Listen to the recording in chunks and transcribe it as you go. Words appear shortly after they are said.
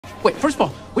Wait, first of all,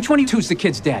 which one of you two is the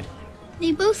kid's dad?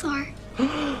 They both are.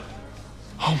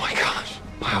 Oh my gosh.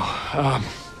 Wow.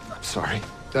 I'm sorry.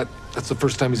 That's the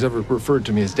first time he's ever referred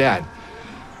to me as dad.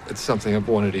 It's something I've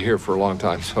wanted to hear for a long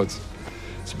time, so it's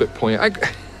a bit poignant.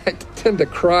 I tend to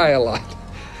cry a lot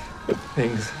at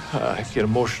things. I get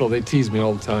emotional. They tease me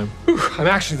all the time. I'm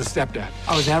actually the stepdad.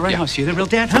 Oh, is that right? Yeah. Oh, so you're the real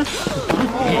dad, huh?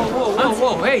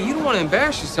 Whoa, hey, you don't want to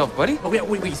embarrass yourself, buddy. Oh,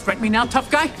 wait, you threaten me now,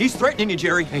 tough guy? He's threatening you,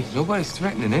 Jerry. Hey, nobody's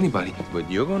threatening anybody. But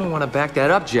you're going to want to back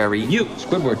that up, Jerry. You,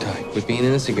 Squidward type. With being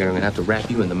in this again, I'm going to have to wrap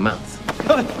you in the mouth.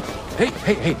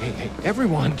 Hey.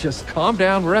 Everyone, just calm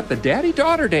down. We're at the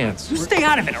daddy-daughter dance. You stay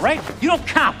out of it, all right? You don't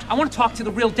count. I want to talk to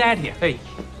the real dad here. Hey,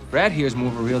 Brad here is more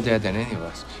of a real dad than any of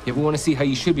us. You ever want to see how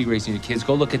you should be raising your kids,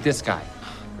 go look at this guy.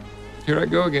 Here I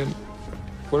go again.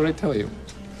 What did I tell you?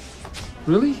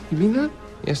 Really? You mean that?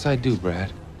 Yes, I do,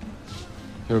 Brad.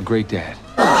 You're a great dad.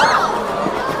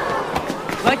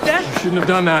 Like that? Shouldn't have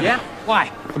done that. Yeah?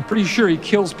 Why? I'm pretty sure he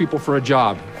kills people for a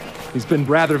job. He's been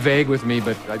rather vague with me,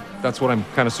 but that's what I'm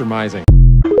kind of surmising.